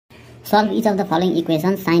Solve each of the following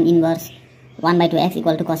equation sin inverse 1/2x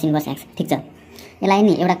equal to cos inverse x। ठिक छ, यसलाई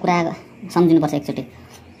नि एउटा कुरा सम्झिनुपर्छ एकचोटि।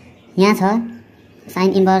 यहाँ छ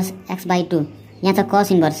sin इन्भर्स x/2, यहाँ छ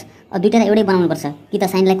cos इन्भर्स। अब दुईटा एउटै बनाउनुपर्छ, कि त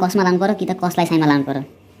साइनलाई कसमा लानु पर्यो कि त कसलाई साइनमा लानु पर्यो।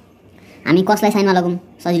 हामी कसलाई साइनमा लगाउँ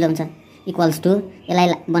सजिलो हुन्छ, इक्वल्स टु यसलाई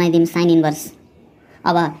बनाइदिउँ sin इन्भर्स।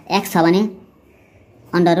 अब x छ भने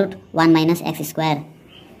 √1 - x²,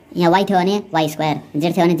 यहाँ y थियो भने y²,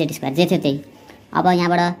 z थियो भने z², जे थियो त्यही। अब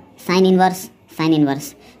यहाँबाट sin इन्भर्स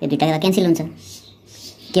यो दुईटा क्यान्सल हुन्छ,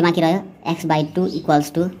 के बाँकी रह्यो x/2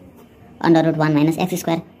 इक्वल्स टु √1 -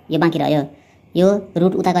 x², यो बाँकी रह्यो। यो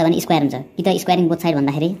रुट उता गयो भने स्क्वायर हुन्छ, कि त स्क्वायरिङ बोथ साइड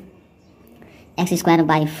भन्दाखेरि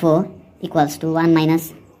x²/4 equals to 1 -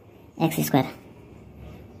 x²।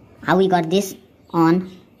 How we got this on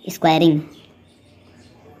squaring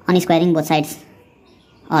both sides.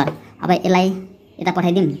 अब यसलाई यता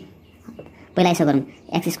पठाइदिउँ। पहिला यसो गरौँ,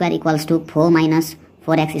 x² इक्वल्स टु 4 -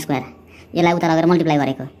 4x², यसलाई उता लगेर मल्टिप्लाई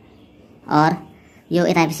गरेको। यो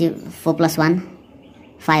यता आएपछि 4 + 1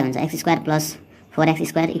 5 हुन्छ, x² +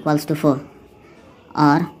 4x² equals to 4,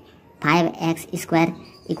 5x²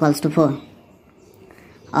 equals to 4,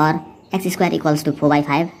 x² equals to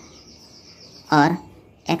 4/5,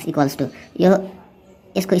 x equals to यो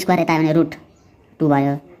यसको स्क्वायर यता आयो भने √2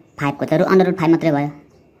 भयो, 5 को त √5 मात्रै भयो,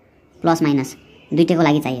 प्लस माइनस दुईटैको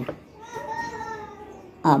लागि चाहियो।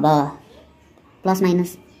 अब प्लस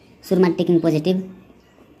माइनस सुरुमा टेकिङ पोजिटिभ,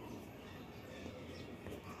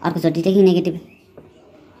 अर्कोचोटि taking negative.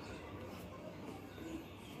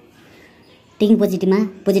 Taking पोजिटिभमा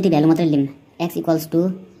positive value मात्रै लिउँ, x equals to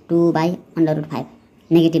 2/√5,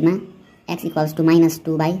 नेगेटिभमा x equals to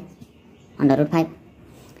 -2/√5।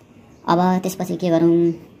 अब त्यसपछि के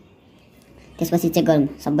गरौँ, त्यसपछि चेक गरौँ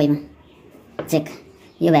सबैमा, चेक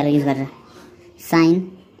यो भ्यालु युज गरेर sin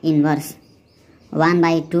इन्भर्स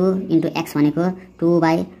 1/2 इन्टु x भनेको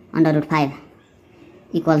 2/√5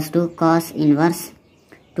 इक्वल्स टु cos इन्भर्स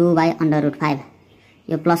 2/√5,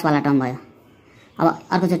 यो प्लसवाला टर्म भयो। अब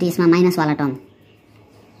अर्कोचोटि यसमा माइनसवाला term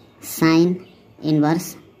sin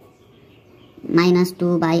inverse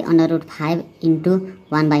 -2/√5 into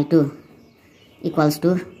 1/2 equals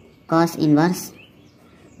to cos inverse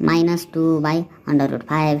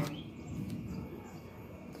 -2/√5।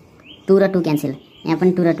 2 र 2 क्यान्सल, यहाँ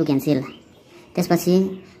पनि 2 र 2 क्यान्सल।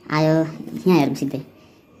 त्यसपछि आयो यहाँ हेरौँ सिधै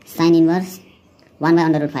sin इन्भर्स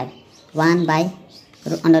 1/√5,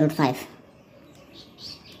 1/√5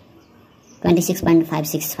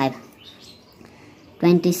 26.565,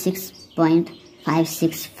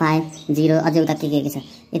 26.5650, अझै उता के छ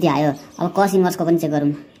यति आयो। अब cos इन्भर्सको पनि चेक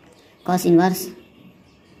गरौँ, cos इन्भर्स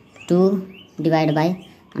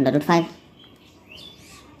 2/√5,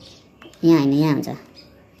 यहाँ हैन यहाँ हुन्छ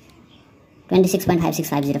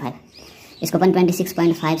 26.56505, यसको पनि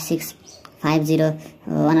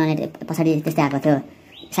 26.56501 पछाडि त्यस्तै आएको थियो।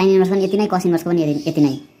 sin इन्भर्स पनि यति नै, cos इन्भर्सको पनि यति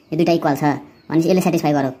नै, यो दुईटा इक्वल छ भनेपछि यसले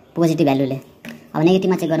सेटिस्फाई गरौ पोजिटिभ भ्यालुले। अब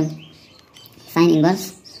नेगेटिभमा चेक गरौँ, sin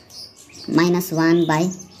इन्भर्स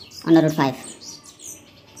 -1/√5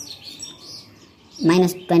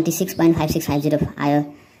 -26.5650 आयो।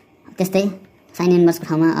 त्यस्तै sin इन्भर्सको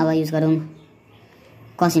ठाउँमा अब युज गरौँ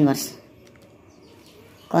cos इन्भर्स,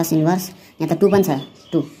 यहाँ त 2 पनि छ,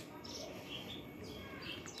 2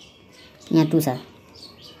 यहाँ 2 छ,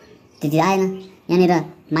 त्यति आएन। यहाँनिर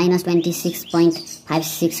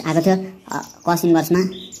 -26.56 आएको थियो, cos इन्भर्समा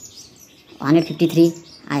 153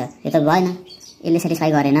 आयो, यो त भएन, यसले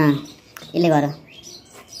सेटिस्फाई गरेन, यसले गर।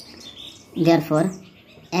 Therefore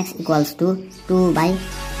x equals to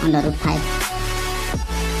 2/√5,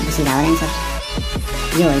 this is our answer.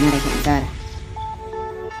 यो होइन रहेछ एन्सर,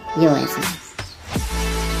 यो हो एन्सर।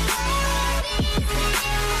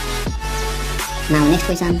 Now next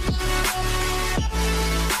question.